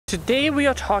Today we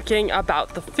are talking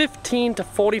about the 15 to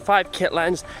 45 kit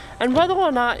lens and whether or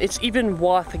not it's even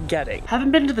worth getting.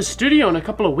 Haven't been to the studio in a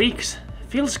couple of weeks.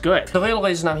 Feels good. The real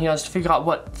reason I'm here is to figure out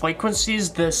what frequencies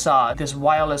this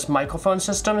wireless microphone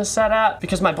system is set at,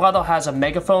 because my brother has a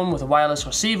megaphone with a wireless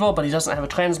receiver, but he doesn't have a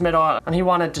transmitter, and he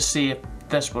wanted to see if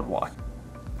this would work.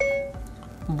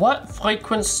 What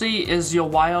frequency is your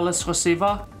wireless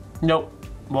receiver? Nope,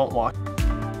 won't work.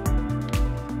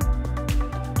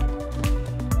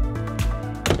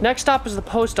 Next stop is the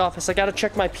post office. I gotta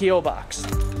check my P.O. box.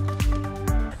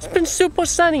 It's been super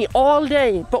sunny all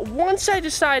day, but once I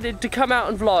decided to come out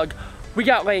and vlog, we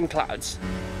got rain clouds.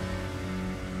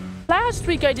 Last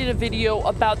week I did a video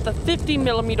about the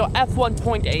 50mm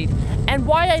f1.8 and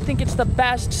why I think it's the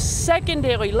best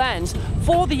secondary lens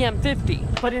for the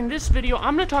M50. But in this video,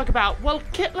 I'm gonna talk about, well,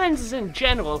 kit lenses in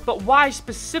general, but why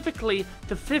specifically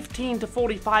the 15 to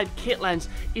 45 kit lens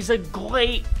is a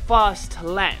great first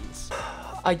lens.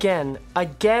 Again,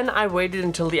 I waited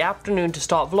until the afternoon to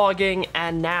start vlogging,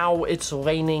 and now it's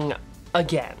raining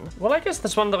again. Well, I guess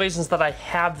that's one of the reasons that I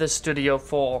have this studio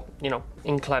for,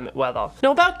 inclement weather.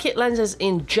 Now, about kit lenses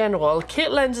in general,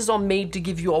 kit lenses are made to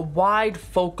give you a wide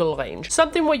focal range,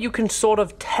 something where you can sort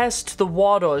of test the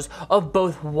waters of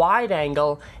both wide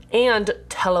angle and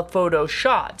telephoto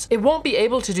shots. It won't be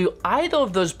able to do either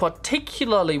of those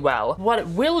particularly well. What it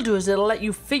will do is it'll let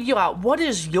you figure out what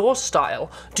is your style.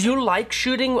 Do you like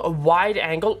shooting a wide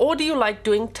angle, or do you like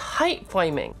doing tight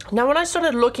framing? Now, when I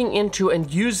started looking into and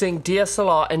using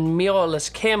DSLR and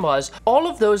mirrorless cameras, all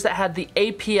of those that had the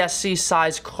APS-C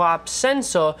size crop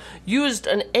sensor used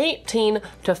an 18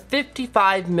 to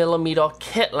 55mm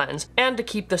kit lens, and to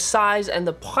keep the size and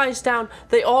the price down,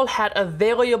 they all had a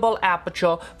variable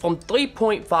aperture from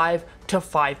 3.5 to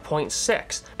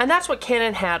 5.6. And that's what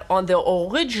Canon had on their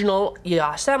original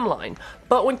EOS M line.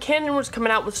 But when Canon was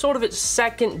coming out with sort of its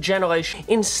second generation,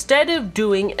 instead of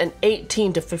doing an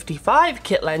 18 to 55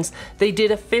 kit lens, they did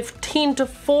a 15 to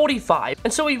 45.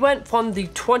 And so we went from the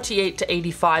 28 to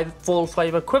 85 full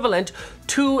frame equivalent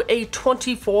to a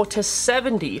 24 to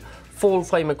 70 full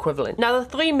frame equivalent. Now, the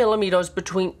 3mm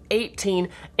between 18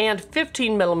 and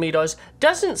 15mm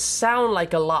doesn't sound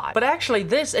like a lot, but actually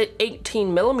this at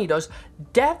 18mm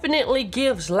definitely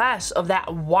gives less of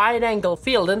that wide angle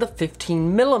feel than the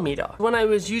 15mm. When I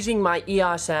was using my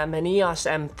EOS M and EOS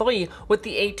M3 with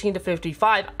the 18 to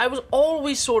 55, I was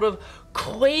always sort of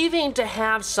craving to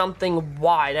have something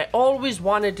wide. I always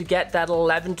wanted to get that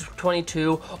 11 to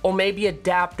 22 or maybe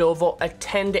adapt over a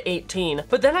 10 to 18.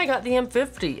 But then I got the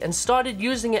M50 and started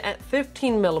using it at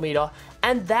 15mm,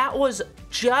 and that was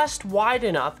just wide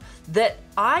enough that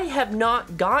I have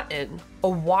not gotten a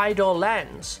wider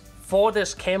lens for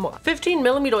this camera.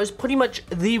 15mm is pretty much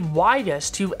the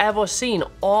widest you've ever seen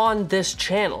on this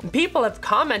channel. People have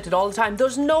commented all the time,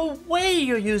 there's no way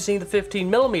you're using the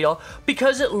 15mm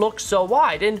because it looks so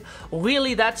wide. And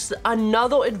really, that's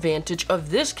another advantage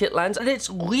of this kit lens, that it's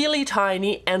really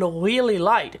tiny and really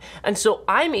light. And so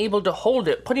I'm able to hold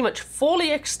it pretty much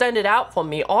fully extended out from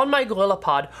me on my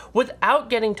GorillaPod without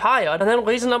getting tired. And then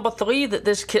reason number 3 that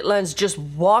this kit lens just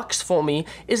works for me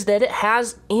is that it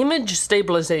has image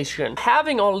stabilization.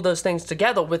 Having all of those things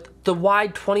together with the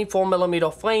wide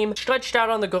 24mm frame stretched out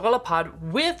on the GorillaPod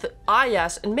with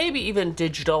IS and maybe even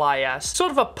digital IS, sort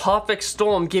of a perfect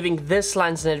storm, giving this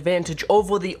lens an advantage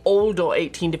over the older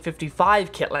 18 to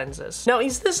 55 kit lenses. Now,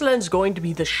 is this lens going to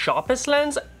be the sharpest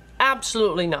lens?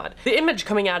 Absolutely not. The image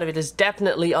coming out of it is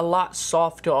definitely a lot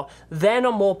softer than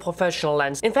a more professional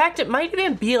lens. In fact, it might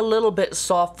even be a little bit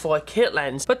soft for a kit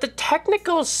lens, but the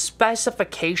technical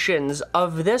specifications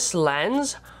of this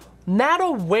lens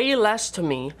matter way less to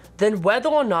me than whether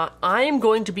or not I am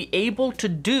going to be able to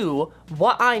do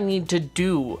what I need to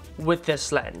do with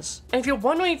this lens. And if you're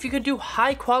wondering if you could do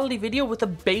high quality video with a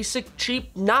basic,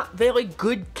 cheap, not very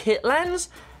good kit lens,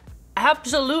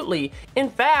 absolutely.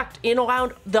 In fact, in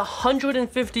around the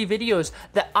 150 videos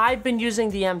that I've been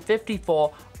using the M50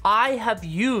 for, I have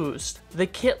used the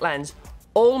kit lens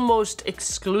almost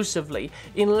exclusively,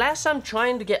 unless I'm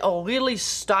trying to get a really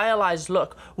stylized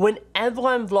look. Whenever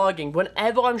I'm vlogging,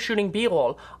 whenever I'm shooting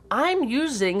B-roll, I'm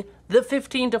using the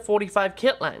 15 to 45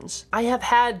 kit lens. I have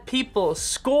had people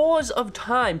scores of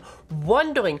time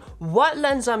wondering what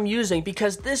lens I'm using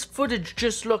because this footage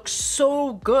just looks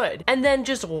so good, and then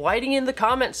just writing in the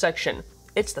comment section,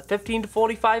 It's the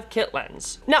 15-45 kit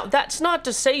lens. Now, that's not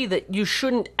to say that you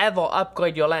shouldn't ever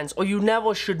upgrade your lens or you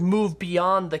never should move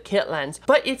beyond the kit lens,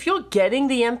 but if you're getting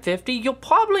the M50, you're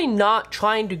probably not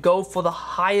trying to go for the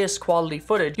highest quality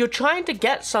footage. You're trying to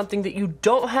get something that you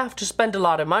don't have to spend a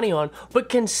lot of money on, but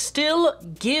can still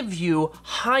give you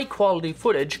high quality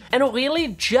footage. And really,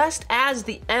 just as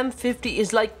the M50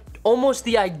 is like almost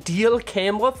the ideal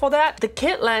camera for that, the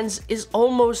kit lens is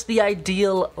almost the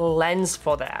ideal lens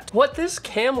for that. What this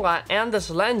camera and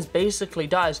this lens basically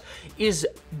does is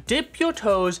dip your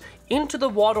toes into the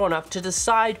water enough to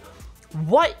decide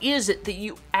what is it that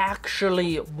you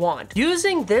actually want.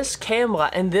 Using this camera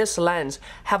and this lens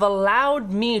have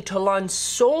allowed me to learn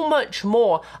so much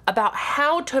more about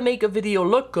how to make a video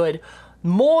look good,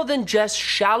 more than just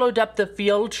shallow depth of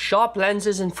field, sharp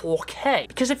lenses, and 4K.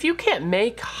 Because if you can't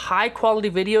make high quality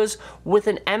videos with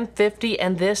an M50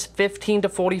 and this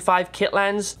 15-45 kit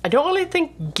lens, I don't really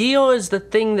think gear is the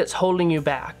thing that's holding you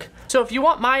back. So if you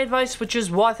want my advice, which is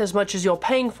worth as much as you're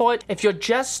paying for it, if you're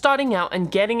just starting out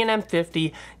and getting an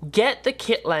M50, get the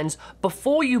kit lens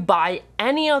before you buy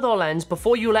any other lens,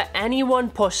 before you let anyone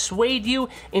persuade you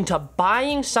into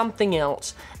buying something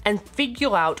else, and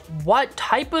figure out what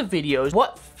type of videos,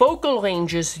 what focal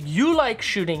ranges you like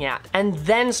shooting at, and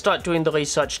then start doing the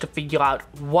research to figure out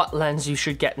what lens you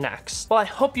should get next. Well, I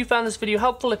hope you found this video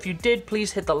helpful. If you did,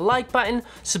 please hit the like button,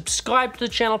 subscribe to the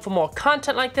channel for more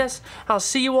content like this. I'll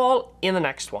see you all in the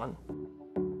next one.